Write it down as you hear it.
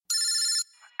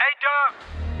up.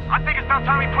 I think it's about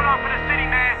time we put on for the city,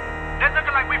 man. They're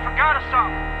looking like we forgot or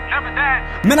something. Never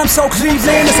that. Man, I'm so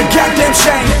Cleveland, it's a goddamn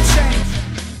shame.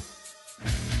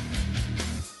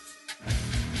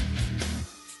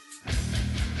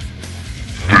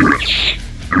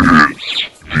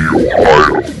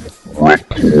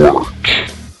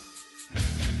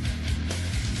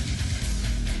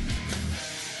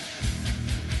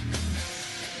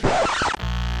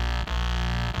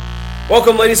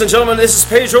 Welcome, ladies and gentlemen, this is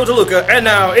Pedro DeLuca, and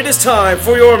now it is time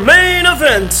for your main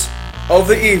event of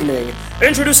the evening.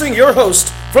 Introducing your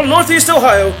host from Northeast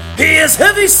Ohio, he is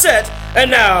heavy set, and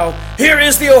now, here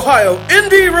is the Ohio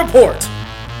Indie Report.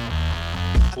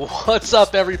 What's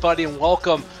up, everybody, and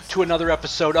welcome to another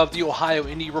episode of the Ohio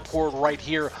Indie Report right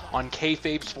here on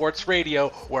Kayfabe Sports Radio,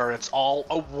 where it's all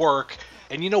a work.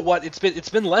 And you know what? It's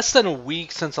been less than a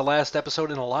week since the last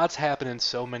episode, and a lot's happened in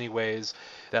so many ways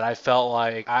that I felt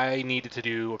like I needed to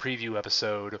do a preview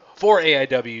episode for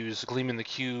AIW's Gleaming the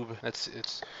Cube.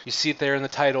 You see it there in the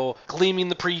title, Gleaming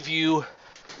the Preview.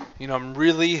 You know, I'm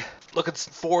really looking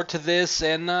forward to this,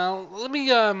 and let me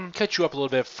catch you up a little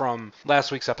bit from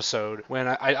last week's episode when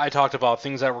I talked about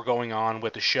things that were going on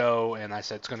with the show, and I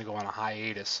said it's going to go on a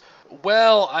hiatus.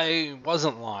 Well, I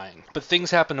wasn't lying, but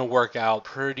things happened to work out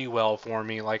pretty well for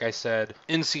me. Like I said,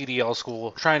 in CDL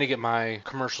school, trying to get my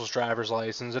commercials driver's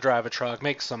license, to drive a truck,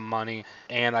 make some money,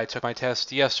 and I took my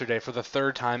test yesterday for the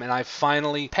third time, and I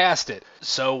finally passed it.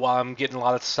 So while I'm getting a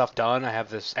lot of stuff done, I have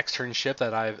this externship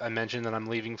that I mentioned that I'm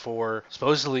leaving for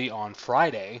supposedly on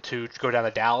Friday to go down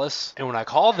to Dallas, and when I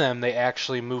called them, they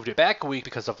actually moved it back a week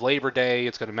because of Labor Day.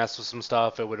 It's going to mess with some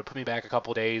stuff. It would have put me back a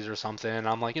couple days or something.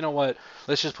 I'm like, you know what?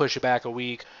 Let's just push it back a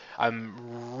week.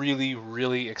 I'm really,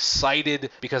 really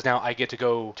excited because now I get to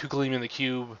go to Gleaming the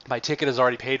Cube. My ticket is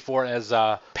already paid for as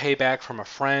payback from a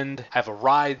friend. I have a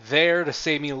ride there to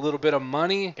save me a little bit of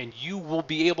money, and you will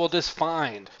be able to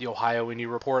find the Ohio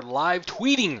Indie Report live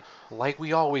tweeting like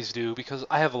we always do, because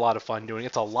I have a lot of fun doing it.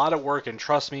 It's a lot of work, and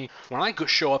trust me, when I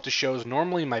show up to shows,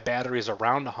 normally my battery is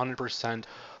around 100%.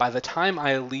 By the time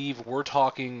I leave, we're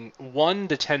talking 1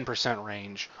 to 10%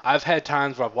 range. I've had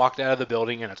times where I've walked out of the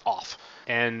building and it's off.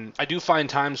 And I do find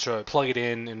times to plug it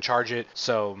in and charge it,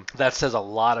 so that says a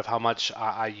lot of how much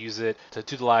I use it to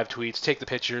do the live tweets, take the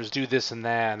pictures, do this and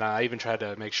that, and I even try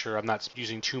to make sure I'm not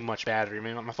using too much battery. I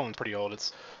mean, my phone's pretty old.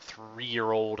 It's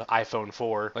 3-year-old iPhone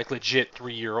 4, like legit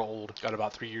 3-year-old. Got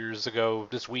about 3 years ago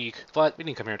this week, but we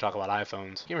didn't come here to talk about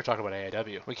iPhones. We came here to talk about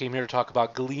AIW. We came here to talk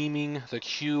about Gleaming the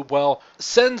Cube. Well,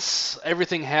 since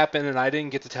everything happened and I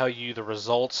didn't get to tell you the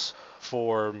results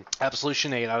for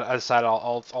Absolution 8, I decided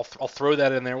I'll throw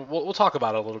that in there. We'll talk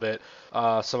about it a little bit,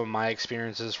 some of my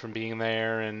experiences from being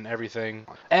there and everything.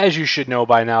 As you should know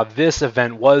by now, this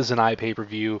event was an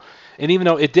iPay-per-view, and even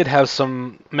though it did have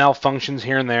some malfunctions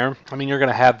here and there, I mean, you're going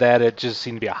to have that. It just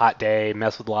seemed to be a hot day,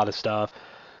 mess with a lot of stuff.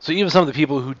 So even some of the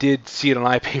people who did see it on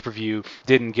iPay-per-view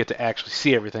didn't get to actually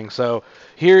see everything. So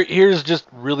here's just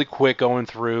really quick going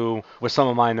through with some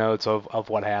of my notes of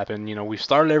what happened. You know, we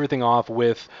started everything off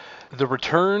with the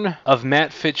return of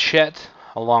Matt Fitchett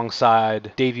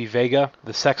alongside Davey Vega,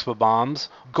 the Sex Bombs,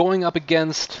 going up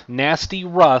against Nasty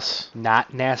Russ,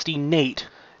 not Nasty Nate,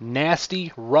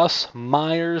 Nasty Russ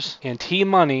Myers and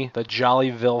T-Money, the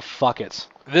Jollyville Fuckets.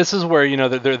 This is where, you know,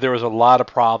 there was a lot of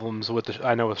problems with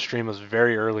the stream was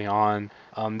very early on.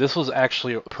 This was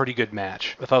actually a pretty good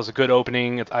match. I thought it was a good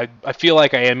opening. I feel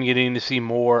like I am getting to see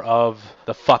more of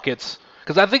the Fuckets.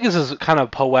 Because I think this is kind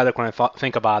of poetic when I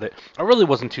think about it. I really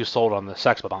wasn't too sold on the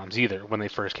Sex Bombs either when they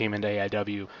first came into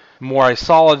AIW. The more I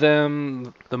saw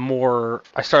them, the more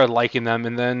I started liking them.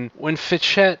 And then when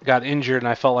Fitchett got injured, and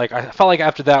I felt like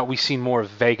after that we seen more of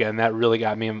Vega, and that really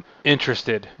got me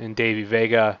interested in Davey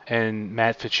Vega. And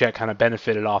Matt Fitchett kind of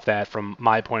benefited off that from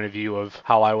my point of view of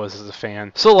how I was as a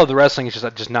fan. Still love the wrestling, it's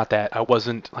just not that. I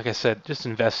wasn't, like I said, just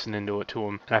investing into it to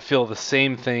him. And I feel the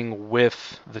same thing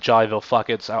with the Jollyville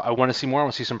Fuckets. I want to see more. I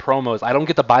want to see some promos. I don't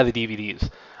get to buy the DVDs.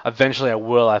 Eventually I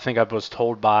will. I think I was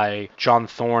told by John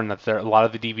Thorne that a lot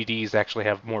of the DVDs actually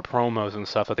have more promos and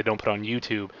stuff that they don't put on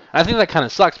YouTube. And I think that kind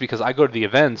of sucks because I go to the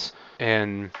events,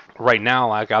 and right now,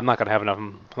 like, I'm not gonna have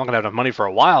enough money for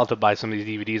a while to buy some of these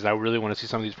DVDs. And I really want to see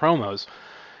some of these promos.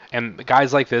 And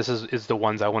guys like this is the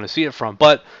ones I want to see it from.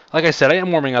 But, like I said, I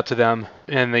am warming up to them,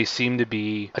 and they seem to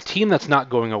be a team that's not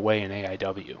going away in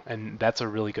AIW. And that's a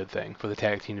really good thing for the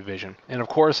tag team division. And, of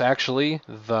course, actually,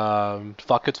 the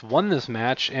Fuckets won this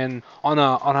match. And on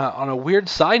a weird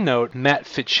side note, Matt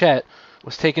Fitchett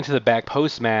was taken to the back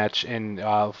post-match, and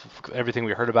everything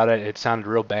we heard about it, it sounded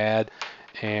real bad.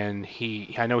 and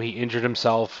I know he injured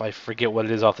himself. I forget what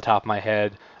it is off the top of my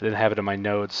head. I didn't have it in my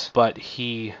notes, but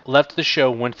he left the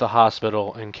show, went to the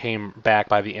hospital, and came back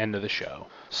by the end of the show.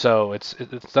 So it's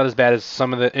not as bad as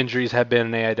some of the injuries have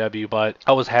been in AIW, but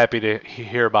I was happy to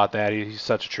hear about that. He's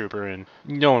such a trooper, and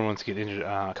no one wants to get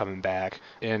injured coming back.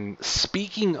 And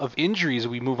speaking of injuries,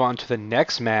 we move on to the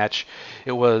next match.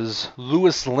 It was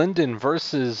Louis Lyndon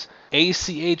versus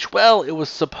ACH. Well, it was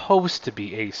supposed to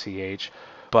be ACH,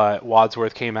 but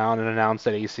Wadsworth came out and announced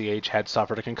that ACH had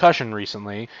suffered a concussion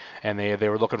recently, and they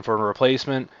were looking for a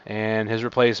replacement, and his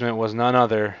replacement was none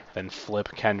other than Flip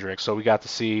Kendrick. So we got to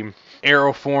see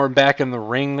Aeroform back in the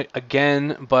ring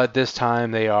again, but this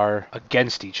time they are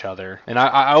against each other. And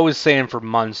I was saying for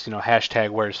months, hashtag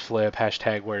where's Flip,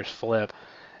 hashtag where's Flip.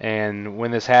 And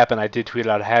when this happened, I did tweet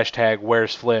out hashtag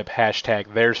where's Flip,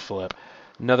 hashtag there's Flip.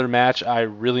 Another match I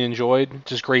really enjoyed.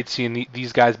 Just great seeing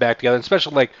these guys back together,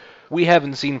 especially we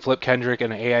haven't seen Flip Kendrick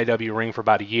in an AIW ring for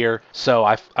about a year, so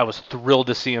I was thrilled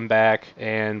to see him back.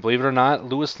 And believe it or not,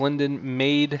 Louis Lyndon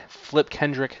made Flip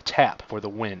Kendrick tap for the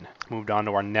win. Moved on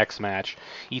to our next match,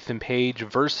 Ethan Page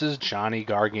versus Johnny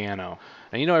Gargano.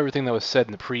 Now, you know everything that was said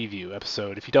in the preview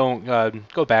episode. If you don't,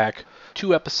 go back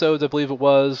 2 episodes, I believe it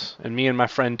was, and me and my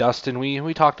friend Dustin,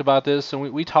 we talked about this,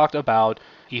 and we talked about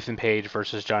Ethan Page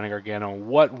versus Johnny Gargano,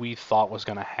 what we thought was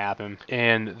going to happen.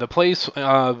 And the place,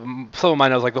 some of my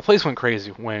notes, the place went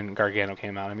crazy when Gargano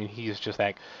came out. I mean, he's just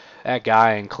that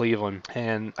guy in Cleveland.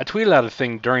 And I tweeted out a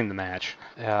thing during the match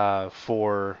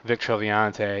for Vic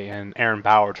Triviante and Aaron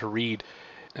Bauer to read.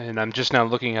 And I'm just now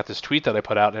looking at this tweet that I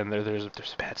put out, and there's a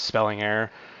bad spelling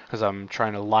error because I'm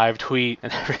trying to live tweet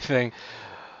and everything.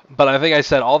 But I think I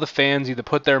said all the fans either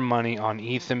put their money on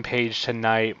Ethan Page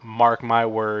tonight, mark my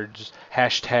words,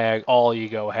 hashtag all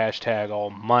ego, hashtag all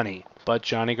money. But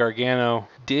Johnny Gargano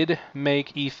did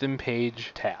make Ethan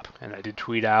Page tap. And I did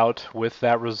tweet out with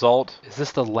that result. Is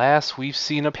this the last we've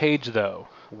seen of Page, though?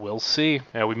 We'll see.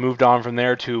 We moved on from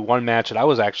there to one match that I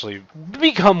was actually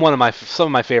become some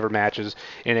of my favorite matches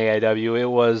in AIW. It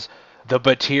was the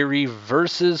Batiri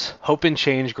versus Hope and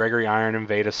Change, Gregory Iron and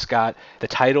Veda Scott. The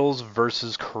titles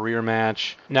versus career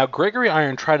match. Now, Gregory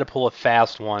Iron tried to pull a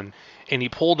fast one, and he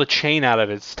pulled a chain out of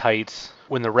its tights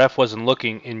when the ref wasn't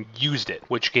looking and used it,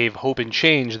 which gave Hope and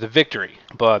Change the victory.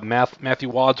 But Matthew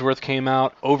Wadsworth came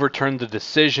out, overturned the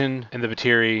decision, and the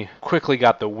Batiri quickly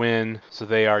got the win. So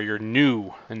they are your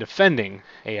new and defending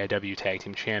AIW Tag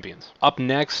Team Champions. Up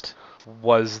next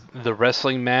was the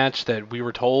wrestling match that we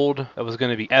were told that was going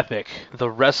to be epic.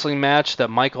 The wrestling match that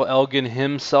Michael Elgin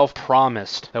himself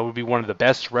promised that would be one of the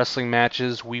best wrestling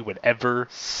matches we would ever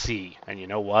see. And you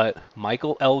know what?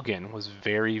 Michael Elgin was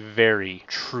very, very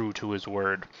true to his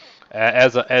word.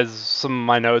 As some of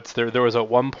my notes, there was at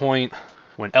one point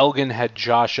when Elgin had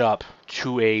Josh up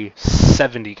to a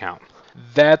 70 count.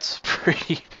 That's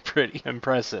pretty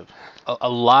impressive. A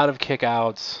lot of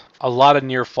kickouts, a lot of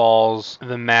near falls.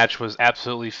 The match was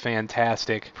absolutely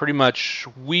fantastic. Pretty much,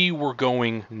 we were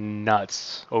going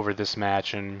nuts over this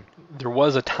match, and there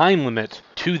was a time limit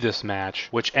to this match,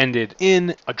 which ended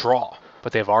in a draw.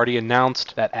 But they've already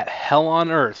announced that at Hell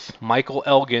on Earth, Michael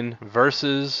Elgin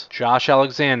versus Josh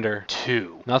Alexander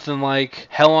 2. Nothing like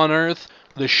Hell on Earth,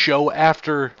 the show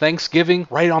after Thanksgiving,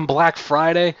 right on Black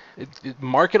Friday.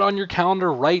 Mark it on your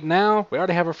calendar right now. We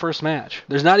already have our first match.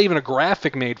 There's not even a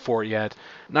graphic made for it yet.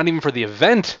 Not even for the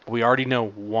event. We already know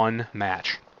one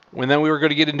match. And then we were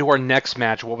going to get into our next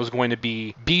match, what was going to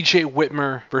be BJ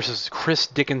Whitmer versus Chris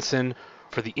Dickinson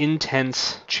for the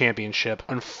Intense Championship.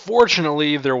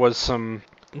 Unfortunately, there was some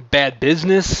bad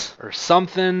business or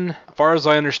something. As far as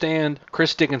I understand,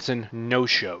 Chris Dickinson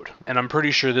no-showed. And I'm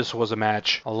pretty sure this was a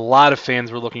match a lot of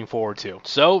fans were looking forward to.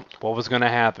 So, what was going to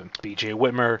happen? BJ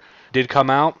Whitmer did come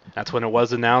out. That's when it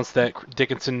was announced that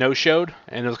Dickinson no-showed.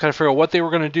 And it was kind of figure out what they were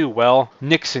going to do. Well,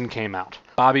 Nixon came out.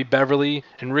 Bobby Beverly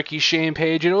and Ricky Shane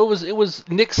Page. It was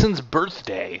Nixon's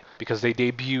birthday because they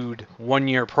debuted 1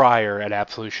 year prior at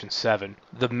Absolution 7.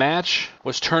 The match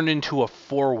was turned into a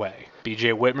 4-way.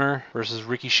 BJ Whitmer versus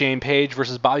Ricky Shane Page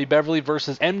versus Bobby Beverly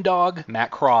versus M-Dog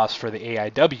Matt Cross for the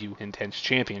AIW Intense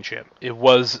Championship. It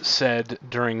was said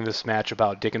during this match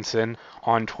about Dickinson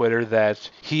on Twitter that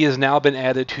he has now been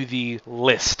added to the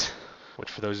list. Which,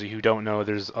 for those of you who don't know,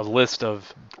 there's a list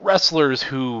of wrestlers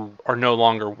who are no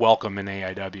longer welcome in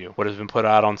AIW. What has been put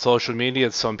out on social media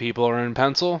is some people are in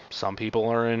pencil, some people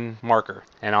are in marker.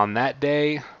 And on that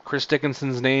day, Chris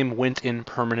Dickinson's name went in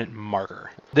permanent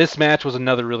marker. This match was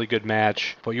another really good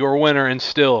match, but your winner and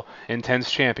still intense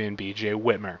champion, BJ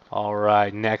Whitmer.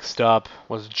 Alright, next up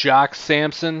was Jock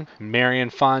Sampson, Marion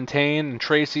Fontaine, and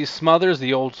Tracy Smothers,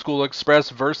 the Old School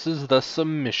Express versus the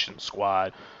Submission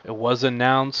Squad. It was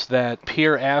announced that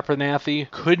Pierre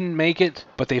Abernathy couldn't make it,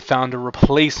 but they found a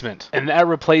replacement. And that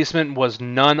replacement was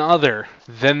none other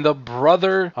than the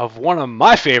brother of one of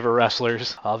my favorite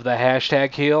wrestlers of the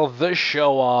hashtag heel, the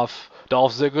show-off,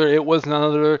 Dolph Ziggler. It was none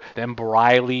other than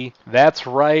Briley. That's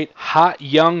right, hot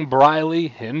young Briley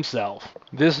himself.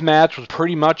 This match was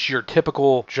pretty much your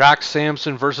typical Jock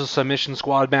Sampson versus Submission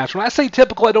Squad match. When I say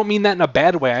typical, I don't mean that in a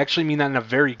bad way. I actually mean that in a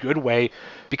very good way,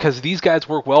 because these guys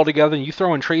work well together, and you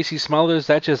throw in Tracy Smothers,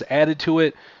 that just added to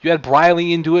it. You had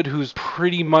Briley into it, who's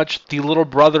pretty much the little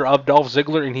brother of Dolph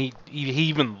Ziggler, and he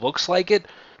even looks like it.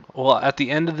 Well, at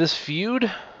the end of this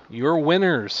feud, your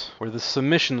winners were the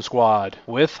Submission Squad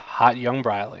with hot young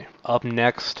Briley. Up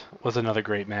next was another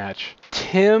great match.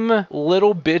 Tim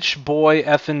Little Bitch Boy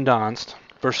Effin Donst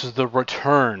versus the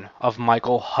return of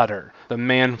Michael Hutter, the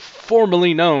man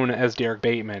formerly known as Derek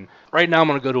Bateman. Right now I'm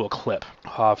going to go to a clip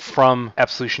from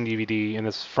Absolution DVD, and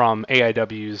it's from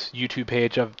AIW's YouTube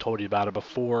page. I've told you about it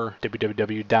before,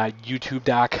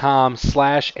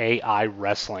 www.youtube.com/AI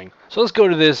Wrestling. So let's go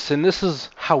to this, and this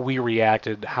is how we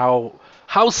reacted, how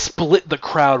split the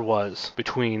crowd was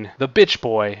between the bitch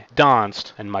boy,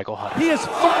 Donst, and Michael Hutter. He is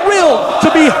thrilled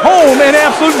to be home in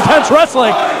Absolute Intense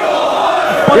Wrestling.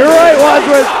 You're right,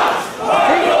 Wadsworth.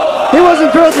 He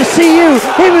wasn't thrilled to see you.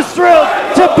 He was thrilled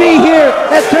to be here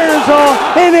at Turner's Hall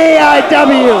in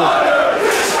AIW.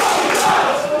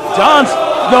 Donst,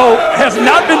 though, has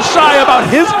not been shy about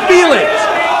his feelings.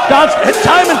 Donst,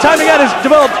 time and time again, has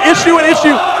developed issue and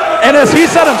issue, and as he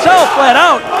said himself, flat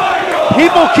out,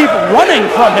 people keep running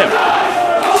from him.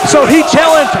 So he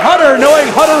challenged Hutter, knowing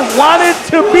Hutter wanted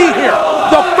to be here.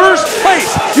 The first place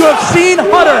you have seen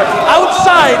Hutter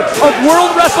outside of World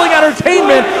Wrestling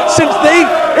Entertainment since they,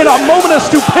 in a moment of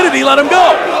stupidity, let him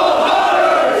go.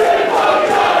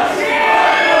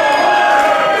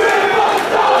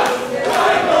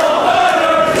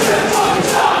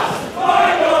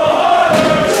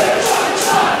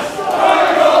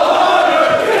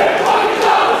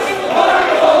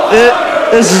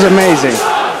 This is amazing.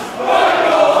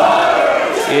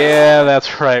 Yeah,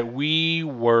 that's right. We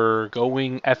were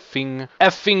going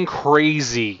effing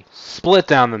crazy. Split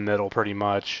down the middle, pretty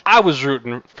much. I was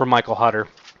rooting for Michael Hutter.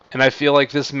 And I feel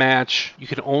like this match, you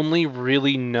can only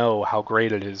really know how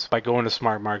great it is by going to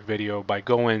Smart Mark Video, by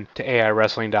going to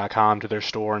AIWrestling.com to their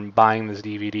store and buying this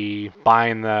DVD,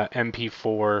 buying the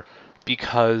MP4,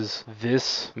 because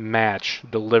this match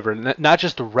delivered. Not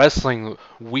just the wrestling,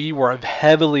 we were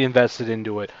heavily invested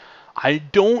into it. I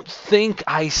don't think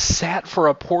I sat for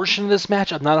a portion of this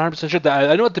match. I'm not 100% sure.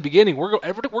 I know at the beginning, we're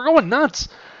going nuts.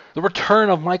 The return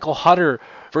of Michael Hutter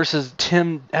versus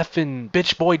Tim effing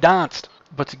bitch boy Donst.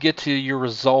 But to get to your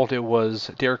result, it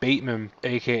was Derek Bateman,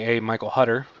 a.k.a. Michael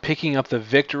Hutter, picking up the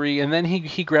victory, and then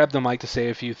he grabbed the mic to say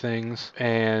a few things,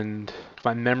 and if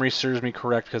my memory serves me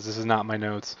correct, because this is not my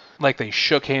notes, like they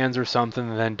shook hands or something,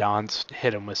 and then Donst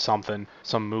hit him with something,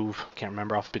 some move. Can't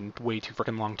remember. I've been way too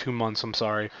freaking long, 2 months, I'm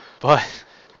sorry. But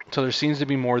so there seems to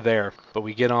be more there, but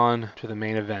we get on to the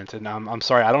main event, and I'm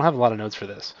sorry, I don't have a lot of notes for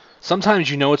this. Sometimes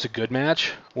you know it's a good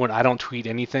match when I don't tweet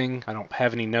anything. I don't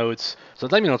have any notes.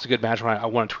 Sometimes you know it's a good match when I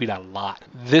want to tweet out a lot.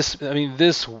 This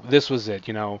was it,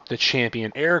 you know. The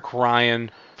champion, Eric Ryan,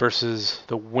 versus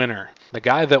the winner. The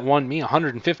guy that won me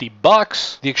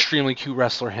 $150, the extremely cute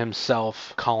wrestler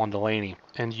himself, Colin Delaney.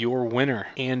 And your winner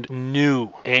and new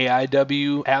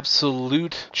AIW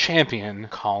Absolute Champion,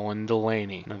 Colin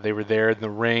Delaney. Now, they were there in the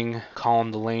ring,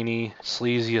 Colin Delaney,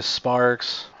 Sleazy as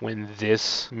Sparks, when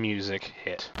this music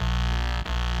hit.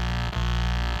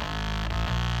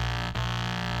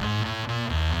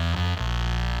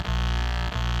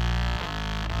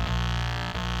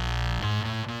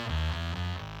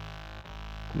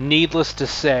 Needless to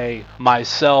say,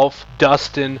 myself,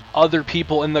 Dustin, other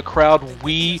people in the crowd,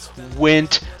 we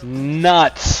went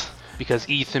nuts because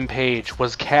Ethan Page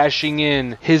was cashing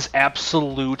in his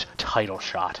absolute title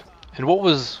shot. And what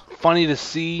was funny to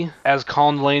see as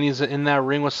Colin Delaney's in that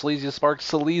ring with Silesia Sparks,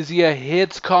 Silesia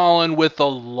hits Colin with a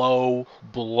low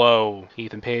blow.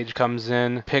 Ethan Page comes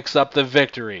in, picks up the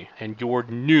victory, and your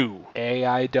new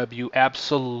AIW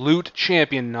Absolute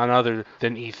Champion, none other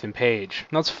than Ethan Page.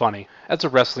 That's funny. As a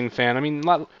wrestling fan, I mean,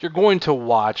 you're going to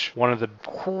watch one of the,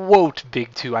 quote,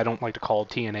 Big Two. I don't like to call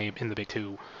TNA in the Big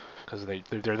Two, because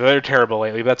they're terrible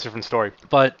lately. But that's a different story.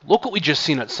 But look what we just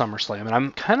seen at SummerSlam, and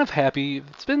I'm kind of happy.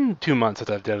 It's been 2 months since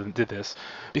I've did this,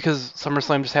 because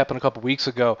SummerSlam just happened a couple weeks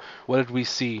ago. What did we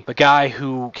see? The guy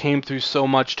who came through so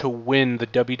much to win the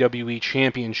WWE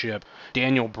Championship,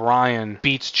 Daniel Bryan,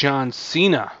 beats John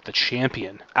Cena, the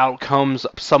champion. Out comes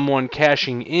someone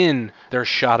cashing in their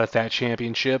shot at that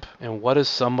championship, and what does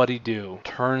somebody do?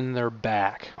 Turn their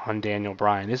back on Daniel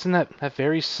Bryan. Isn't that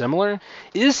very similar?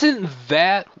 Isn't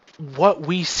that what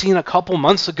we seen a couple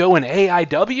months ago in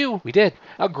AIW? We did.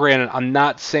 Now, granted, I'm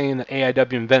not saying that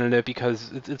AIW invented it,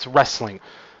 because it's wrestling.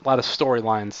 A lot of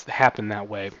storylines happen that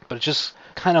way, but it's just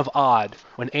kind of odd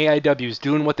when AIW is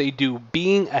doing what they do,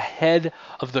 being ahead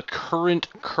of the current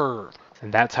curve.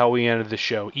 And that's how we ended the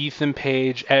show. Ethan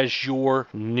Page as your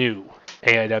new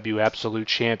AIW Absolute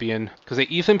Champion. Because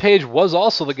Ethan Page was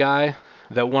also the guy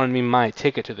that wanted me my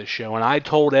ticket to the show. And I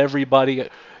told everybody,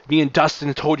 me and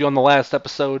Dustin told you on the last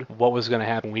episode, what was going to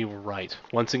happen. We were right.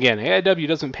 Once again, AIW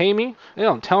doesn't pay me. They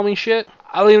don't tell me shit.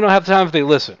 I don't even know half the time if they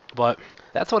listen. But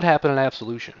that's what happened at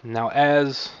Absolution. Now,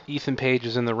 as Ethan Page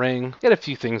is in the ring, he had a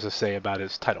few things to say about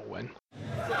his title win.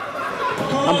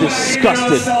 I'm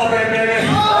disgusted.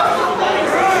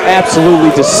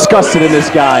 Absolutely disgusted in this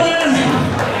guy.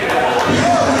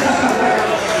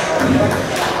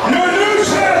 Your new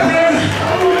champion,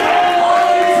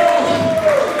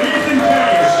 Ethan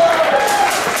Page.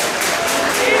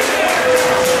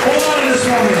 Hold on to this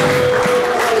for me.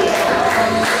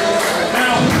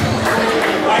 Now,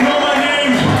 I know my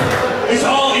name is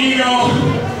all ego,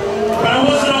 but I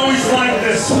wasn't always like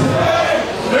this.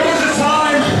 There was a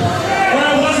time when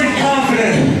I wasn't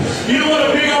confident. You know what,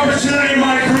 a big opportunity in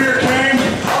my career came,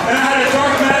 and I had a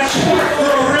dark match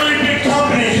for a really big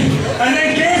company. And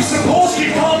then Gabe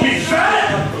Sapolsky called me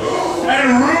fat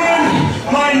and ruined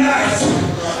my night.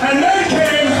 And then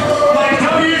came my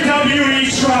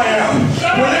WWE tryout,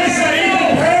 where they said,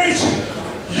 Ethan Page,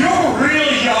 you're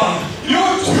really young.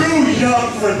 You're too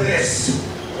young for this.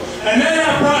 And then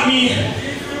that brought me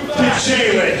to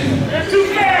Jalen. To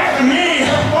me,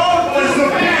 was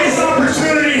the biggest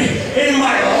opportunity in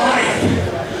my life.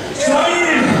 So I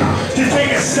needed to take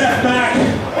a step back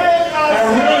and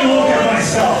really look at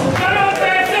myself.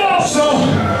 So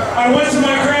I went to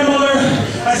my grandmother.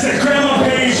 I said, Grandma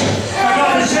Page, I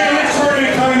got the Jalen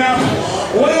tournament coming up.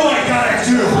 What do I gotta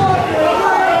do?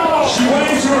 She went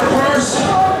into her purse.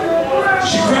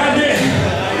 She grabbed it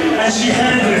and she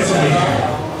handed it to me.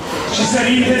 She said,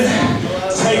 Ethan,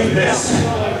 take this.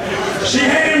 She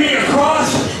handed me a cross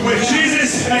with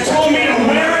Jesus and told me to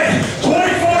wear it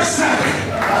 24/7.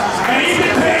 And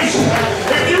Ethan Page,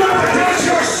 if you ever doubt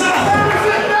yourself,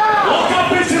 look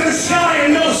up into the sky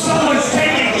and know someone's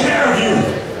taking care of you.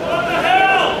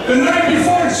 The night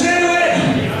before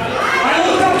Jalen, I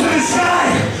looked up to the sky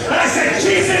and I said,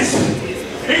 Jesus,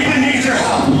 Ethan needs your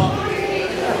help.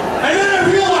 And then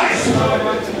I realized,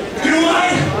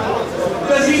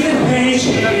 does Ethan Page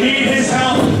need his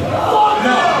help?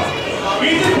 No.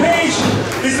 Ethan Page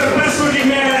is the best looking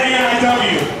man at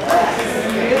AIW.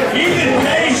 Ethan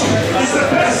Page is the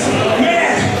best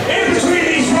man in between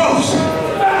these ropes.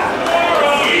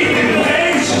 Ethan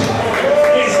Page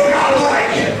is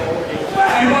godlike.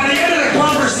 And by the end of the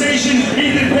conversation,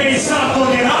 Ethan Page stopped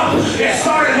looking up and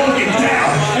started looking down.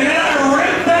 And then I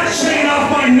ripped that chain off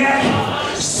my neck,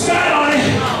 spat on it,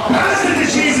 passed it to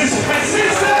Jesus, and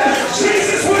since then,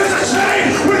 Jesus wears a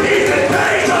chain with Ethan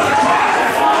Page on the top.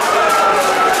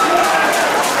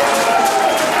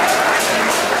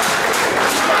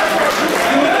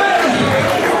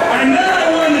 And then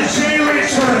I won the J-Ray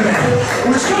tournament,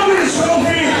 which got me this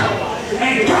trophy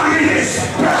and got me this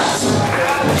belt.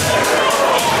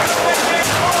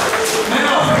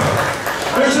 Now,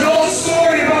 there's an old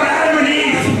story about Adam and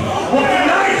Eve. Well,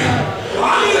 tonight,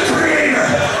 I'm the creator,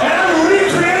 and I'm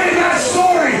recreating that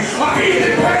story of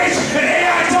Ethan Page and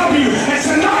AIW. And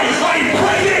tonight, I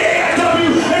impregnate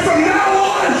AIW, and from now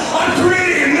on, I'm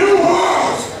creating a new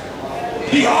world.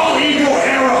 The all-ego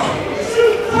era.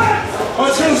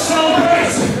 Let's go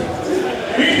celebrate.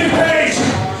 Ethan Page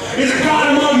is a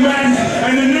god among men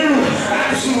and the new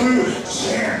absolute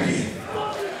champion.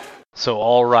 So,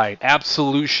 all right,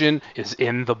 Absolution is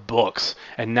in the books,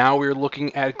 and now we're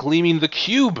looking at Gleaming the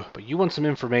Cube. But you want some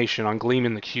information on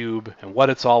Gleaming the Cube and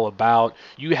what it's all about.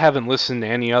 You haven't listened to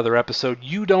any other episode.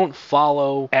 You don't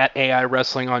follow at AI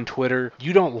Wrestling on Twitter.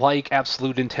 You don't like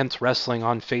Absolute Intense Wrestling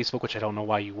on Facebook, which I don't know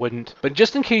why you wouldn't. But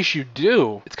just in case you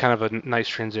do, it's kind of a nice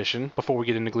transition before we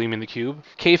get into Gleaming the Cube.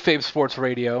 Kayfabe Sports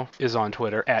Radio is on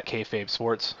Twitter at Kayfabe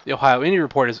Sports. The Ohio Indie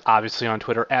Report is obviously on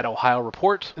Twitter at Ohio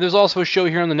Report. And there's also a show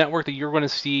here on the network that you're going to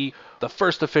see the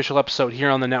first official episode here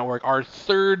on the network. Our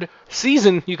third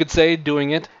season, you could say,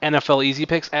 doing it. NFL Easy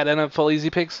Picks at NFL Easy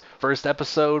Picks. First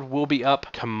episode will be up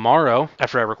tomorrow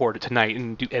after I record it tonight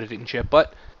and do editing and shit.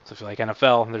 But so if you like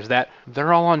NFL, there's that.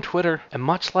 They're all on Twitter. And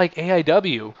much like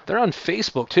AIW, they're on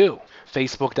Facebook too.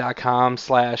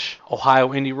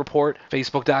 Facebook.com/Ohio Indie Report,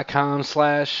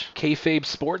 Facebook.com/Kayfabe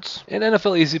Sports, and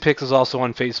NFL Easy Picks is also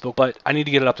on Facebook, but I need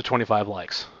to get it up to 25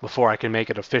 likes before I can make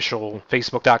it official.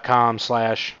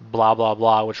 Facebook.com/blah blah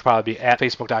blah, which will probably be at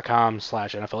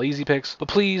Facebook.com/NFL Easy Picks. But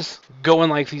please go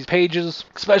and like these pages,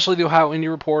 especially the Ohio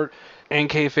Indie Report and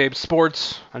Kayfabe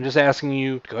Sports. I'm just asking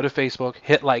you to go to Facebook,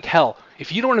 hit like. Hell,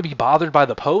 if you don't want to be bothered by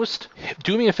the post,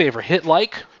 do me a favor, hit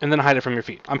like, and then hide it from your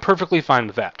feed. I'm perfectly fine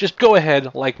with that. Just go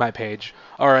ahead, like my page.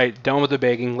 Alright, done with the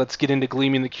begging. Let's get into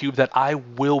Gleaming the Cube that I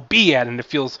will be at, and it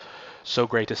feels so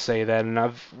great to say that,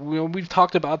 and we've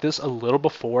talked about this a little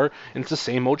before, and it's the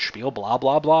same old spiel, blah,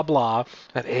 blah, blah, blah,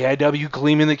 that AIW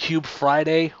Gleaming the Cube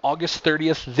Friday, August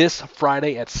 30th, this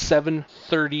Friday at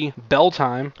 7:30 bell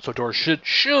time, so doors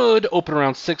should open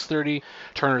around 6:30,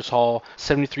 Turner's Hall,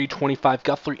 7325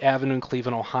 Guthrie Avenue in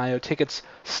Cleveland, Ohio. Tickets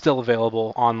still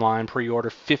available online, pre-order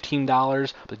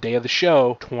 $15, the day of the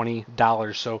show,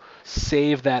 $20, so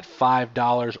save that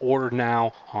 $5, order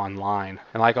now online.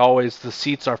 And like always, the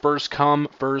seats are first come,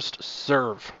 first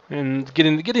serve. And get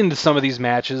into some of these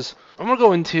matches. I'm going to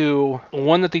go into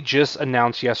one that they just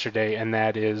announced yesterday, and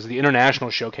that is the International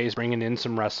Showcase, bringing in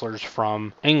some wrestlers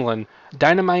from England.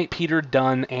 Dynamite Peter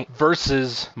Dunne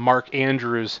versus Mark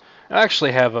Andrews. I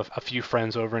actually have a few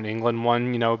friends over in England.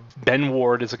 One, Ben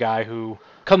Ward is a guy who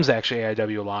comes to actually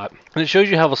AIW a lot. And it shows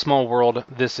you how a small world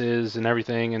this is and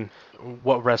everything, and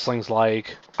what wrestling's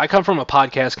like. I come from a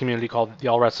podcast community called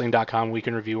theallwrestling.com Week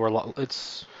in Review, where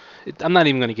I'm not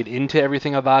even going to get into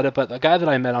everything about it, but the guy that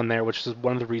I met on there, which is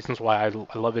one of the reasons why I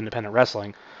love independent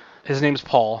wrestling, his name's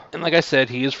Paul. And like I said,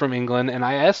 he is from England, and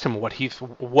I asked him what he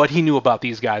knew about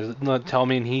these guys. Tell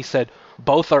me, and he said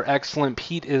both are excellent.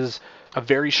 Pete is a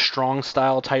very strong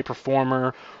style type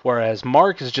performer, whereas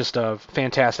Mark is just a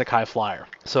fantastic high flyer.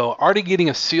 So already getting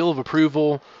a seal of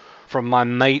approval from my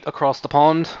mate across the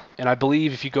pond, and I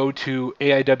believe if you go to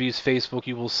AIW's Facebook,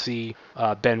 you will see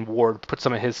Ben Ward put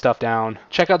some of his stuff down.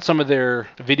 Check out some of their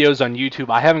videos on YouTube.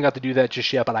 I haven't got to do that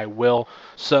just yet, but I will.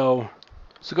 So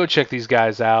go check these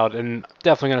guys out, and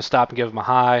definitely going to stop and give them a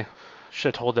hi.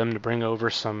 Should have told them to bring over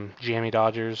some Jammy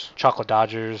Dodgers, Chocolate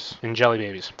Dodgers, and Jelly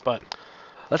Babies, but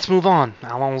let's move on.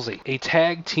 Allons-y. A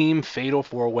tag team fatal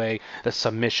four-way, the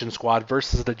Submission Squad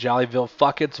versus the Jollyville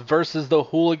Fuckets versus the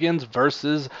Hooligans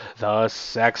versus the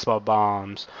Sexpa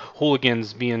Bombs.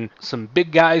 Hooligans being some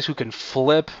big guys who can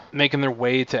flip, making their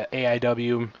way to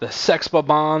AIW. The Sexpa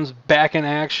Bombs back in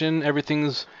action.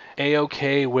 Everything's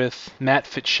A-OK with Matt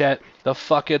Fitchett. The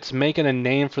Fuckets making a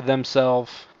name for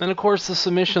themselves. And of course the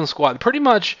Submission Squad. Pretty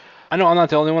much, I know I'm not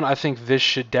the only one. I think this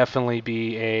should definitely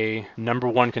be a number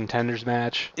one contenders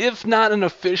match. If not an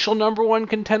official number one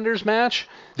contenders match,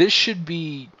 this should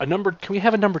be can we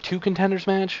have a number two contenders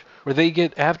match where they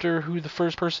get after who the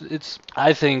first person?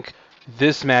 I think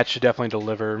this match should definitely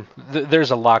deliver.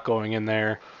 There's a lot going in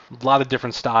there. A lot of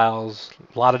different styles,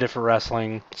 a lot of different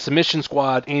wrestling. Submission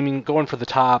Squad going for the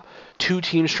top. Two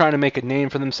teams trying to make a name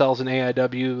for themselves in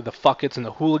AIW, the Fuckets and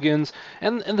the Hooligans,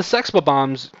 and the Sexpa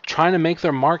Bombs trying to make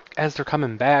their mark as they're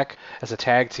coming back as a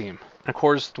tag team. And of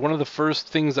course, one of the first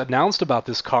things announced about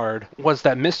this card was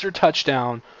that Mr.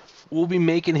 Touchdown will be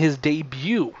making his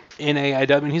debut in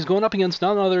AIW, and he's going up against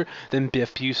none other than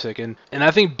Biff Busick. And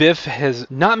I think Biff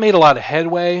has not made a lot of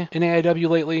headway in AIW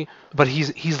lately, but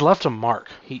he's left a mark.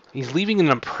 He's leaving an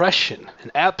impression,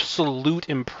 an absolute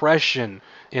impression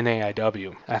in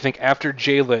AIW. I think after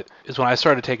J-Lit is when I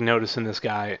started taking notice in this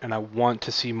guy, and I want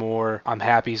to see more. I'm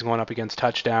happy he's going up against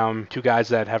Touchdown, two guys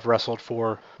that have wrestled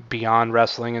for Beyond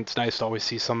Wrestling. It's nice to always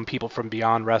see some people from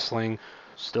Beyond Wrestling.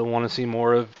 Still want to see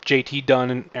more of JT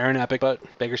Dunn and Aaron Epic, but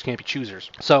beggars can't be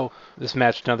choosers. So this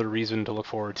match, another reason to look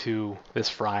forward to this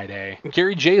Friday.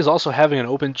 Gary J is also having an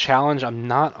open challenge. I'm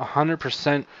not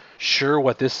 100% sure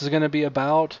what this is going to be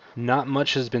about. Not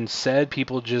much has been said.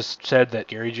 People just said that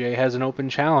Gary J has an open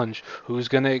challenge. Who's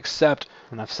going to accept?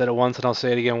 And I've said it once and I'll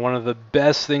say it again. One of the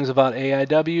best things about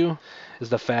AIW is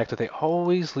the fact that they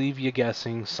always leave you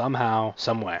guessing somehow,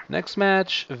 somewhere. Next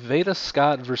match, Veda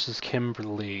Scott versus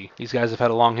Kimberly. These guys have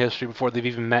had a long history before they've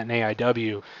even met in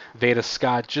AIW. Veda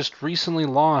Scott just recently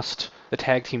lost the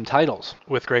tag team titles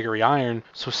with Gregory Iron,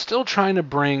 so still trying to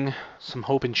bring some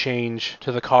hope and change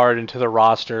to the card and to the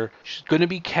roster. She's going to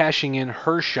be cashing in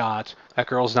her shot at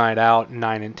Girls Night Out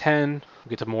 9 and 10. We'll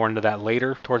get to more into that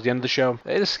later, towards the end of the show.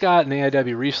 Veda Scott and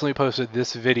AIW recently posted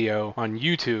this video on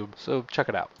YouTube, so check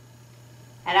it out.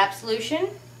 At Absolution,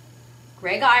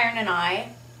 Greg Iron and I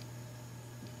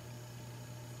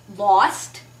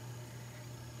lost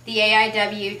the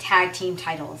AIW tag team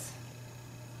titles.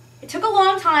 It took a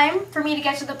long time for me to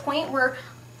get to the point where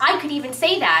I could even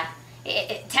say that.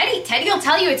 Teddy will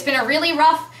tell you it's been a really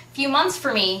rough few months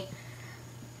for me.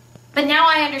 But now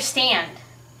I understand.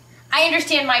 I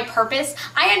understand my purpose.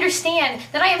 I understand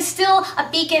that I am still a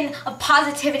beacon of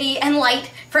positivity and light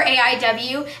for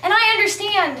AIW. And I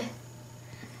understand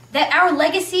that our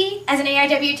legacy as an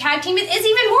AIW tag team is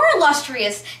even more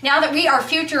illustrious now that we are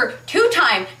future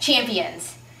two-time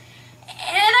champions.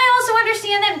 And I also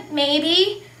understand that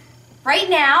maybe right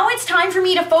now it's time for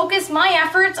me to focus my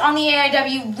efforts on the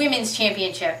AIW Women's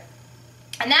Championship.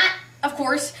 And that, of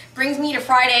course, brings me to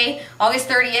Friday, August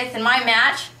 30th, and my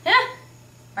match,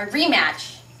 my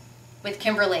rematch with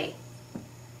Kimber Lee.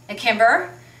 Now,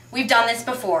 Kimber, we've done this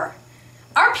before.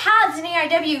 Our paths in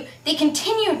AIW, they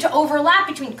continue to overlap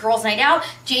between Girls Night Out,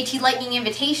 JT Lightning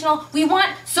Invitational. We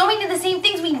want so many of the same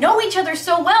things. We know each other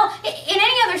so well. In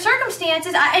any other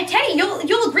circumstances, Teddy,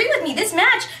 you'll agree with me, this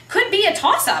match could be a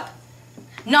toss-up.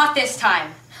 Not this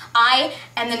time. I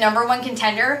am the #1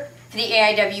 contender for the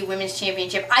AIW Women's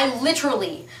Championship. I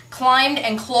literally climbed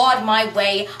and clawed my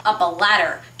way up a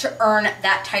ladder to earn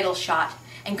that title shot.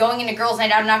 And going into Girls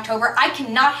Night Out in October, I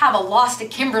cannot have a loss to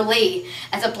Kimber Lee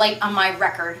as a blight on my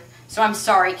record. So I'm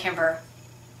sorry, Kimber.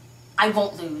 I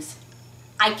won't lose.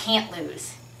 I can't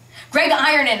lose. Greg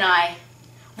Iron and I,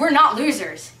 we're not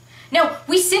losers. No,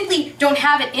 we simply don't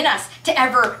have it in us to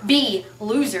ever be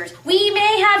losers. We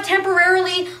may have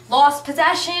temporarily lost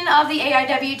possession of the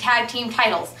AIW tag team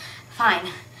titles. Fine.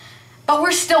 But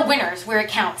we're still winners where it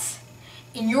counts.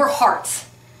 In your hearts.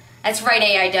 That's right,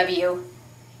 AIW.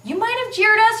 You might have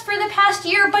jeered us for the past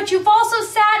year, but you've also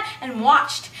sat and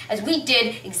watched as we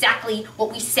did exactly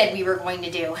what we said we were going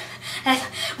to do.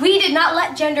 We did not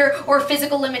let gender or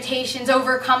physical limitations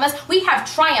overcome us. We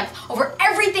have triumphed over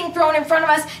everything thrown in front of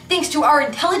us thanks to our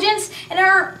intelligence and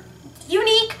our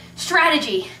unique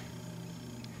strategy.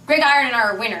 Greg Iron and I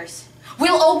are winners.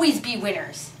 We'll always be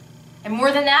winners. And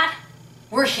more than that,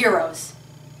 we're heroes,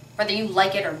 whether you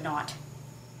like it or not.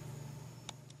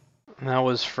 That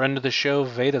was friend of the show,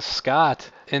 Veda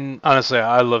Scott. And honestly,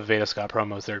 I love Veda Scott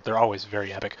promos. They're always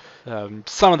very epic.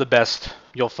 Some of the best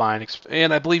you'll find.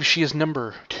 And I believe she is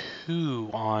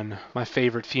 #2 on my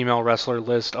favorite female wrestler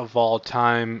list of all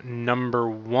time.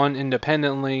 #1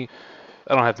 independently.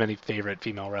 I don't have many favorite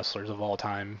female wrestlers of all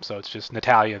time, so it's just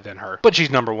Natalya, then her. But she's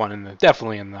 #1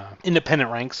 definitely in the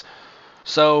independent ranks.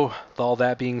 So, with all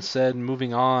that being said,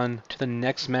 moving on to the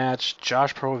next match,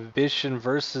 Josh Prohibition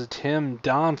versus Tim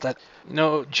Donst.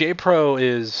 J-Pro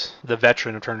is the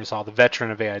veteran of Turnbull, the veteran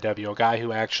of AIW, a guy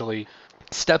who actually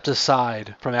stepped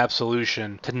aside from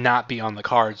Absolution to not be on the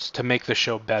cards, to make the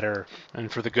show better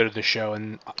and for the good of the show.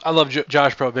 And I love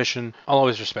Josh Prohibition. I'll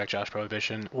always respect Josh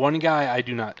Prohibition. One guy I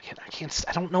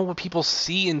don't know what people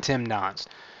see in Tim Donst.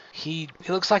 He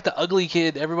looks like the ugly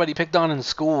kid everybody picked on in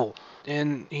school.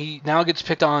 And he now gets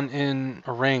picked on in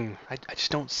a ring. I just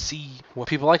don't see what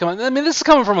people like him. I mean, this is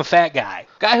coming from a fat guy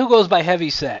who goes by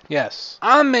Heavyset. Yes,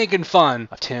 I'm making fun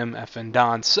of Tim effing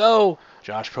Donst. So,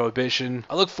 Josh Prohibition,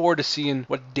 I look forward to seeing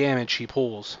what damage he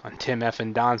pulls on Tim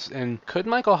effing Donst. And could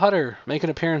Michael Hutter make an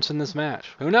appearance in this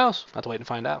match? Who knows? I'll have to wait and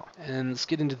find out. And let's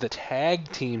get into the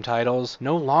tag team titles.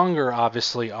 No longer,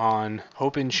 obviously, on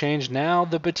Hope and Change. Now,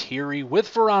 the Batiri with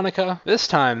Veronica. This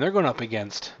time, they're going up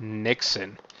against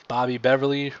Nixon, Bobby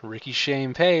Beverly, Ricky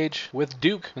Shane Page with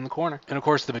Duke in the corner. And of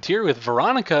course the Batiri with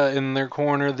Veronica in their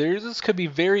corner. This could be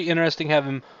very interesting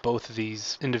having both of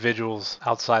these individuals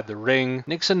outside the ring.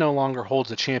 Nixon no longer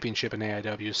holds a championship in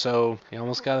AIW, so you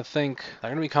almost gotta think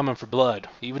they're gonna be coming for blood,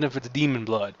 even if it's demon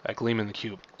blood, like Lehman the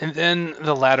Cube. And then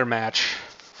the ladder match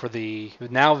for the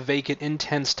now vacant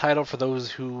Intense title for those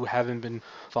who haven't been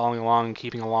following along and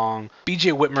keeping along.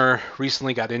 BJ Whitmer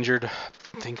recently got injured.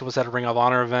 I think it was at a Ring of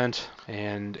Honor event,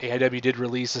 and AIW did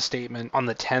release a statement on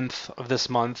the 10th of this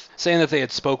month saying that they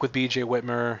had spoke with BJ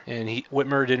Whitmer, and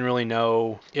Whitmer didn't really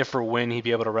know if or when he'd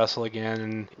be able to wrestle again,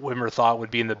 and Whitmer thought it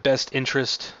would be in the best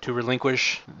interest to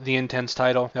relinquish the Intense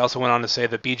title. They also went on to say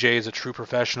that BJ is a true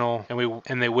professional,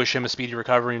 and they wish him a speedy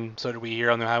recovery, and so did we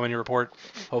here on the Highway Report.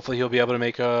 Hopefully he'll be able to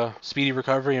make a speedy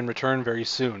recovery and return very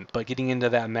soon. But getting into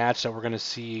that match that we're going to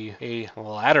see a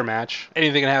ladder match.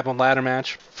 Anything can happen with ladder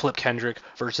match. Flip Kendrick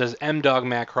versus M-Dog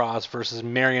Matt Cross versus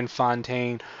Marion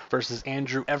Fontaine versus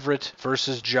Andrew Everett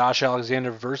versus Josh Alexander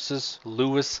versus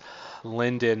Lewis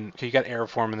Linden. Okay, you got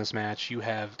Airform in this match. You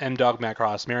have M-Dog Matt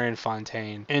Cross, Marion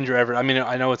Fontaine, Andrew Everett. I mean,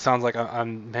 I know it sounds like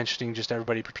I'm mentioning just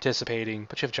everybody participating,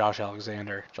 but you have Josh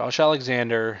Alexander. Josh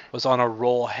Alexander was on a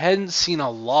roll, hadn't seen a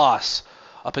loss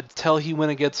up until he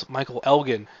went against Michael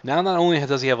Elgin. Now not only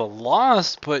does he have a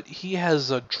loss, but he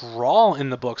has a draw in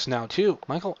the books now too.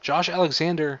 Josh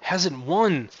Alexander hasn't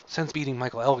won since beating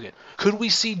Michael Elgin. Could we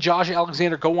see Josh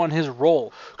Alexander go on his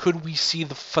roll? Could we see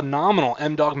the phenomenal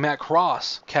M-Dog Matt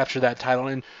Cross capture that title?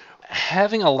 And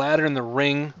having a ladder in the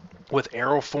ring with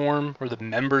Aeroform, or the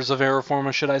members of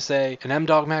Aeroform, should I say, and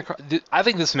M-Dog Matt Cross, I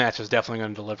think this match is definitely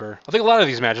going to deliver. I think a lot of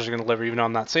these matches are going to deliver, even though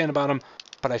I'm not saying about them,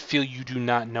 but I feel you do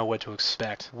not know what to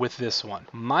expect with this one.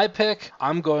 My pick,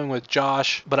 I'm going with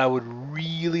Josh, but I would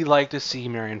really like to see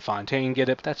Marion Fontaine get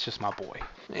it, but that's just my boy.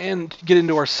 And get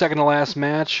into our second to last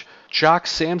match, Jock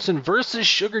Sampson versus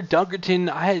Sugar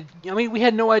Dunkerton. We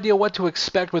had no idea what to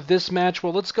expect with this match.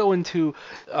 Well, let's go into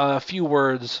a few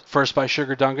words, first by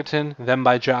Sugar Dunkerton, then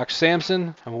by Jock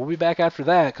Sampson, and we'll be back after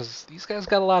that, because these guys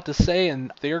got a lot to say,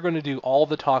 and they're going to do all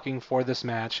the talking for this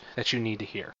match that you need to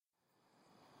hear.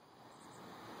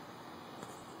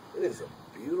 It is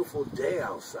a beautiful day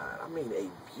outside. I mean,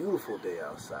 a beautiful day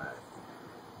outside.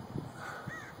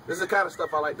 This is the kind of stuff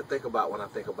I like to think about when I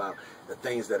think about the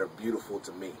things that are beautiful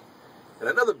to me. And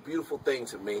another beautiful thing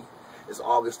to me is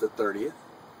August the 30th,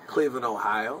 Cleveland,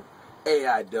 Ohio,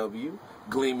 AIW,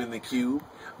 Gleam in the Cube,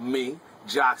 me,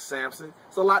 Jock Sampson.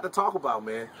 It's a lot to talk about,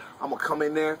 man. I'm going to come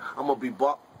in there. I'm going to be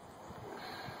buck.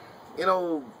 I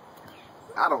don't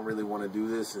really want to do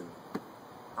this, and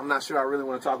I'm not sure I really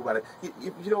want to talk about it.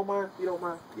 You don't mind? You don't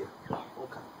mind? Yeah.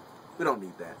 Okay. We don't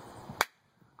need that.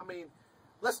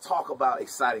 Let's talk about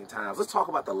exciting times. Let's talk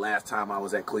about the last time I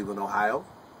was at Cleveland, Ohio.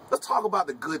 Let's talk about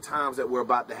the good times that we're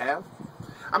about to have.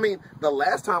 The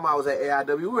last time I was at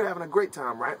AIW, we were having a great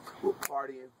time, right? We were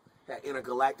partying, had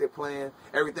Intergalactic playing,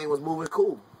 everything was moving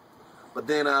cool. But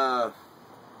then,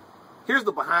 here's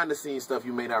the behind-the-scenes stuff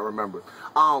you may not remember.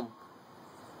 A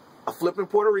flipping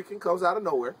Puerto Rican comes out of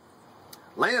nowhere,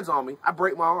 lands on me, I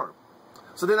break my arm.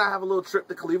 So then I have a little trip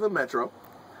to Cleveland Metro.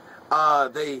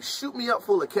 They shoot me up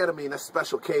full of ketamine. That's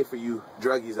Special K for you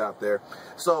druggies out there.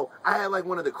 So I had like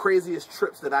one of the craziest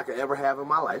trips that I could ever have in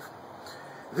my life.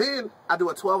 Then I do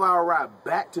a 12-hour ride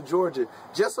back to Georgia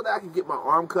just so that I can get my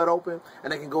arm cut open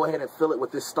and I can go ahead and fill it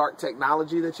with this Stark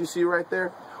technology that you see right there.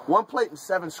 1 plate and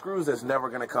 7 screws that's never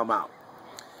going to come out.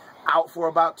 Out for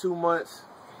about 2 months.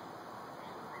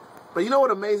 But you know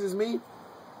what amazes me?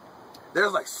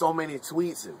 There's like so many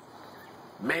tweets and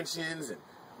mentions and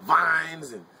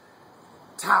vines and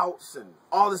touts and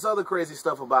all this other crazy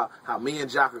stuff about how me and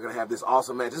Jock are going to have this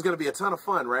awesome match. It's going to be a ton of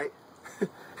fun, right?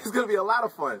 It's going to be a lot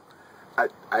of fun.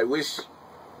 I wish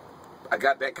I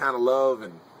got that kind of love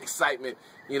and excitement,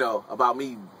 about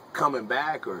me coming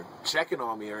back or checking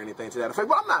on me or anything to that effect.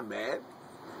 But I'm not mad.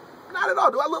 Not at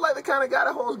all. Do I look like the kind of guy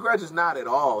that holds grudges? Not at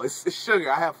all. It's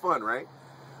sugar. I have fun, right?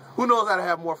 Who knows how to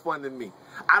have more fun than me?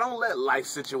 I don't let life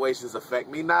situations affect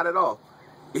me. Not at all.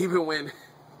 Even when...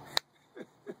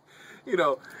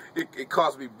 it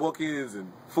cost me bookings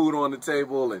and food on the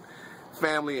table and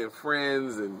family and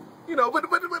friends and, but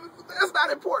that's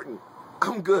not important.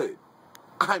 I'm good.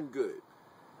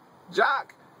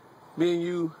 Jock, me and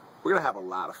you, we're going to have a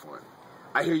lot of fun.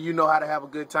 I hear you know how to have a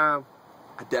good time.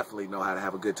 I definitely know how to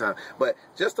have a good time. But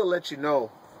just to let you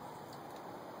know,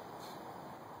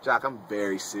 Jock, I'm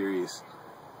very serious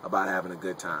about having a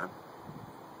good time.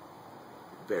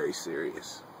 Very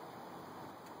serious.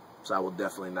 So I will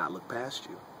definitely not look past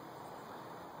you.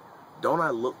 Don't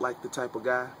I look like the type of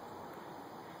guy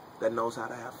that knows how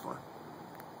to have fun?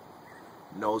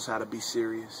 Knows how to be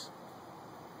serious?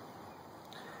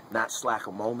 Not slack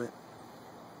a moment?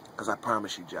 Because I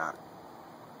promise you, Jock,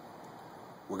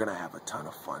 we're going to have a ton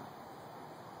of fun.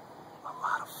 A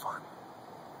lot of fun.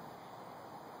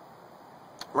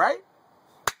 Right?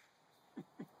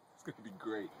 It's going to be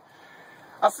great.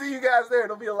 I'll see you guys there.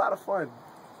 It'll be a lot of fun.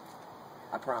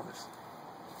 I promise.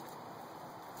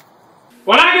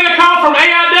 When I get a call from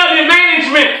AIW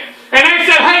management and they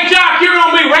said, "Hey Jock, you're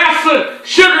going to be wrestling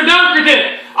Sugar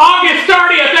Dunkerton August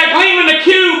 30th at Gleam in the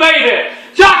Cube, baby."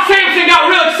 Jock Sampson got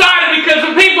real excited because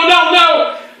if people don't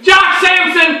know, Jock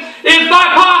Sampson is by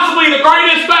possibly the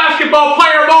greatest basketball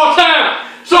player of all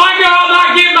time. So I go out and I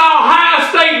get my Ohio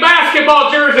State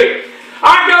basketball jersey.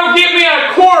 I go get me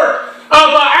a quart of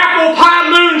apple pie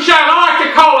moonshine. I like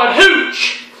to call it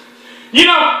hooch.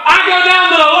 I go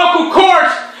down to the local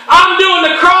courts. I'm doing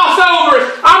the crossovers.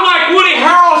 I'm like Woody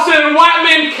Harrelson and White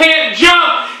Men Can't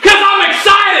Jump because I'm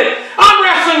excited. I'm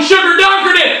wrestling Sugar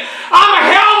Dunkerton. I'm a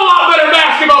hell of a lot better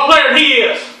basketball player than he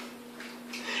is.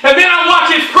 And then I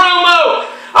watch his promo.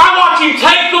 I watch him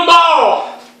take the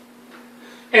ball.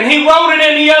 And he wrote it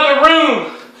in the other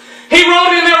room. He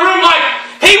wrote it in the room like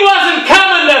he wasn't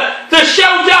coming to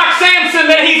show Jock Sampson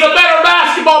that he's a better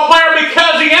basketball player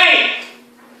because he ain't.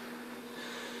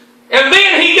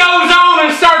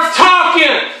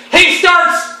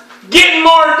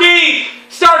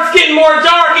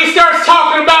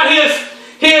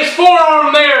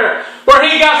 arm there where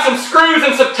he got some screws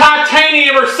and some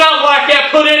titanium or something like that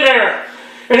put in there.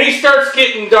 And he starts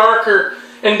getting darker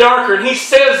and darker. And he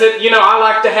says that, I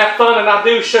like to have fun, and I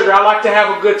do, Sugar. I like to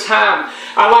have a good time.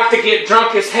 I like to get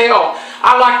drunk as hell.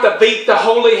 I like to beat the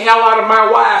holy hell out of my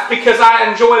wife because I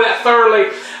enjoy that thoroughly.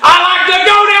 I like to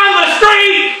go down the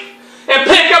street and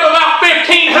pick up about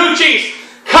 15 hoochies.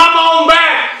 Come on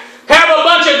back. Have a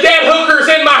bunch of dead hookers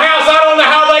in my house. I don't know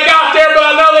how they got there, but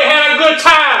I know they had a good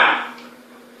time.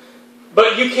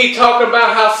 But you keep talking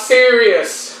about how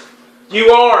serious you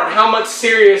are and how much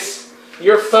serious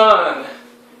your fun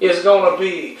is going to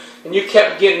be. And you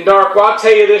kept getting dark. Well, I'll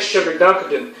tell you this, Sugar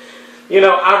Dunkerton.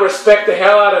 I respect the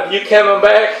hell out of you coming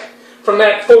back from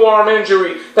that forearm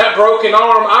injury, that broken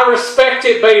arm. I respect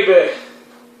it, baby.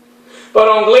 But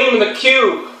on Gleaming the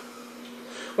Cube,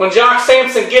 when Jock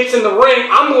Sampson gets in the ring,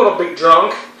 I'm going to be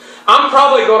drunk. I'm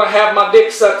probably going to have my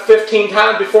dick sucked 15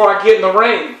 times before I get in the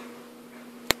ring.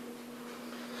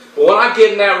 But when I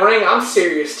get in that ring, I'm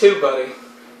serious too, buddy.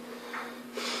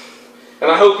 And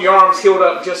I hope your arm's healed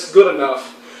up just good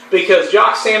enough, because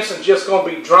Jock Sampson's just going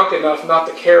to be drunk enough not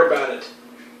to care about it.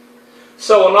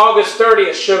 So on August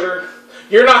 30th, Sugar,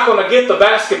 you're not going to get the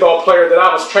basketball player that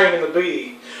I was training to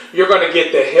be. You're going to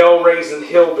get the hell-raising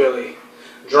hillbilly,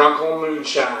 drunk on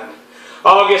moonshine.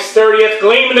 August 30th,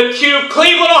 Gleaming the Cube,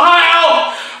 Cleveland,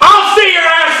 Ohio. I'll see your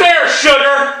ass there,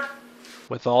 Sugar.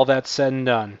 With all that said and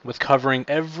done, with covering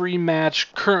every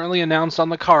match currently announced on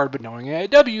the card, but knowing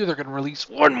AIW, they're going to release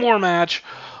one more match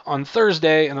on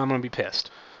Thursday, and I'm going to be pissed.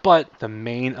 But the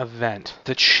main event,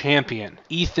 the champion,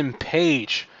 Ethan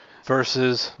Page,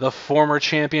 versus the former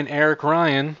champion, Eric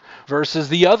Ryan, versus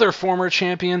the other former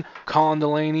champion, Colin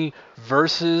Delaney,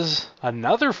 versus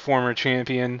another former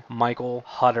champion, Michael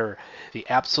Hutter. The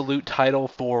Absolute Title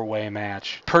 4-way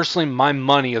match. Personally, my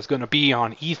money is going to be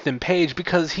on Ethan Page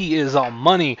because he is all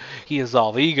money, he is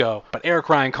all ego. But Eric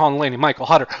Ryan, Colin Delaney, Michael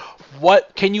Hutter,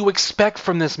 what can you expect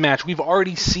from this match? We've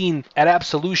already seen at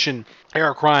Absolution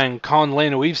Eric Ryan, Colin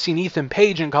Delaney. We've seen Ethan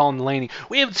Page and Colin Delaney.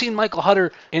 We haven't seen Michael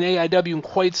Hutter in AIW in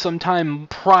quite some time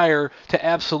prior to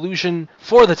Absolution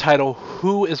for the title.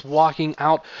 Who is walking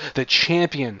out the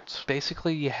champion? So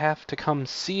basically, you have to come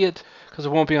see it because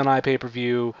it won't be on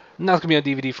iPay-per-view. Not going to be on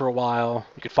DVD for a while.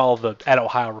 You could follow the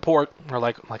 @Ohio Report or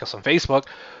like us on Facebook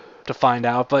to find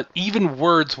out, but even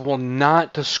words will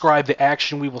not describe the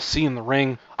action we will see in the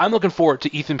ring. I'm looking forward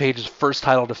to Ethan Page's first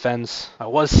title defense. I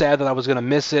was sad that I was going to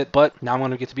miss it, but now I'm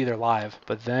going to get to be there live.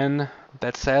 But then,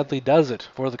 that sadly does it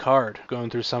for the card.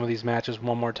 Going through some of these matches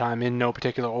one more time in no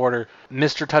particular order.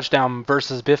 Mr. Touchdown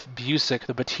versus Biff Busick.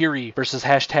 The Batiri versus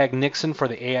 #Nixon for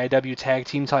the AIW Tag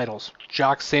Team titles.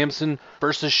 Jock Sampson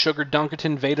versus Sugar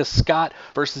Dunkerton. Veda Scott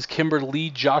versus Kimber Lee.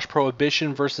 Josh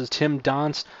Prohibition versus Tim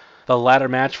Donst. The ladder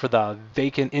match for the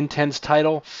vacant Intense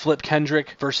title, Flip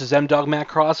Kendrick versus M-Dog Matt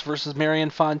Cross versus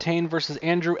Marianne Fontaine versus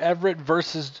Andrew Everett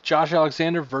versus Josh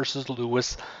Alexander versus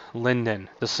Lewis Linden.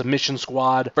 The Submission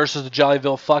Squad versus the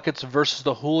Jollyville Fuckets versus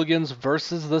the Hooligans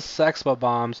versus the Sexpa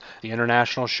Bombs. The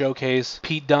International Showcase,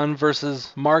 Pete Dunne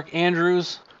versus Mark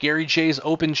Andrews. Gary Jay's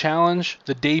Open Challenge,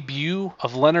 the debut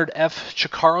of Leonard F.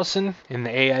 Chikarlson in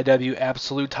the AIW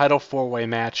Absolute Title 4-way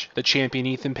match, the champion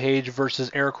Ethan Page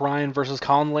versus Eric Ryan versus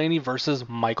Colin Delaney versus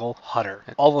Michael Hutter.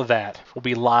 And all of that will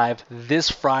be live this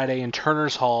Friday in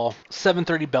Turner's Hall,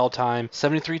 7:30 bell time,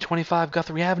 7325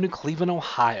 Guthrie Avenue, Cleveland,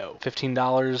 Ohio.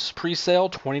 $15 pre-sale,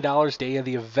 $20 day of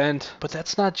the event. But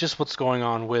that's not just what's going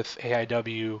on with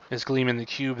AIW as Gleaming the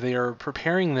Cube. They are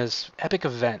preparing this epic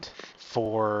event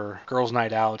for Girls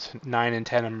Night Out 9 and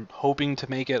 10. I'm hoping to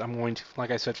make it. I'm going to, like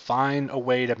I said, find a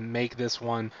way to make this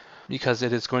one because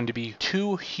it is going to be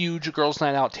 2 huge Girls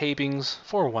Night Out tapings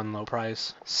for one low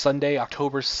price. Sunday,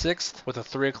 October 6th with a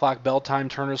 3 o'clock bell time,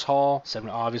 Turner's Hall,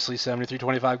 obviously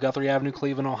 7325 Guthrie Avenue,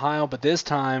 Cleveland, Ohio. But this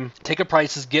time, ticket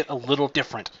prices get a little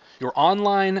different. Your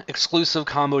online exclusive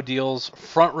combo deals,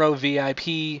 front row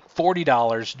VIP,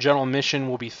 $40. General admission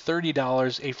will be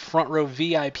 $30. A front row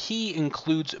VIP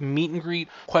includes meet and greet,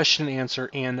 question and answer,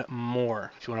 and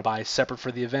more. If you want to buy separate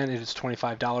for the event, it is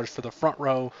 $25 for the front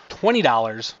row,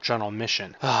 $20 general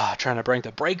admission. Trying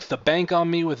to break the bank on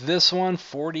me with this one,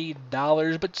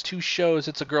 $40, but it's 2 shows.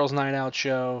 It's a girls' night out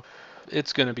show.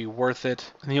 It's going to be worth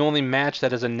it. And the only match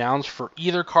that is announced for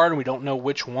either card, and we don't know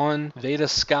which one, Veda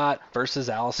Scott versus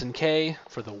Allison Kay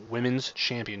for the Women's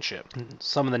Championship. And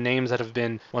some of the names that have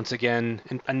been, once again,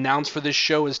 announced for this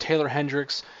show is Taylor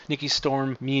Hendricks, Nikki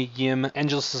Storm, Mia Yim,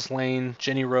 Angelus Lane,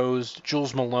 Jenny Rose,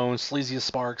 Jules Malone, Sleazia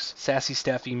Sparks, Sassy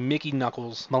Steffi, Mickey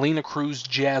Knuckles, Melina Cruz,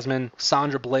 Jasmine,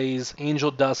 Sandra Blaze,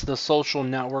 Angel Dust, The Social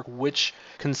Network, which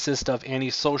consists of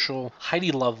Annie Social,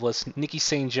 Heidi Loveless, Nikki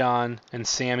St. John, and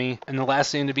Sammy. And the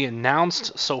last name to be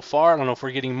announced so far, I don't know if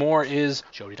we're getting more, is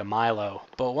Jody DeMilo.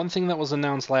 But one thing that was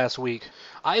announced last week,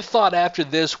 I thought after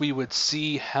this we would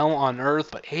see hell on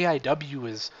earth, but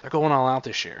AIW they're going all out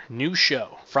this year. New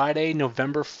show, Friday,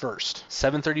 November 1st,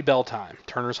 7:30 bell time,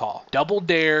 Turner's Hall. Double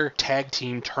Dare Tag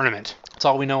Team Tournament. That's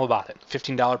all we know about it.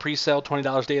 $15 pre-sale,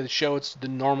 $20 day of the show. It's the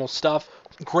normal stuff.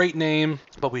 Great name,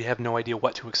 but we have no idea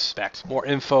what to expect. More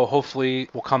info hopefully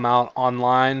will come out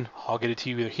online. I'll get it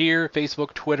to you either here,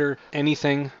 Facebook, Twitter,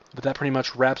 anything. But that pretty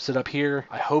much wraps it up here.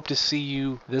 I hope to see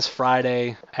you this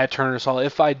Friday at Turner's Hall.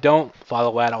 If I don't,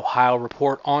 follow at Ohio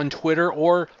Report on Twitter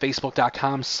or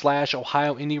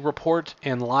Facebook.com/Ohio Indie Report.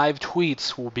 And live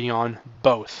tweets will be on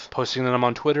both. Posting them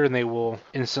on Twitter, and they will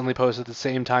instantly post at the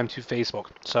same time to Facebook.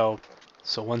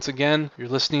 So once again, you're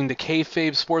listening to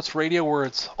Kayfabe Sports Radio, where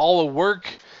it's all a work,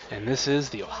 and this is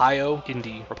the Ohio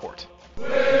Indie Report.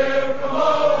 We're from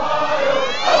Ohio.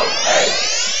 Oh,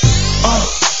 hey!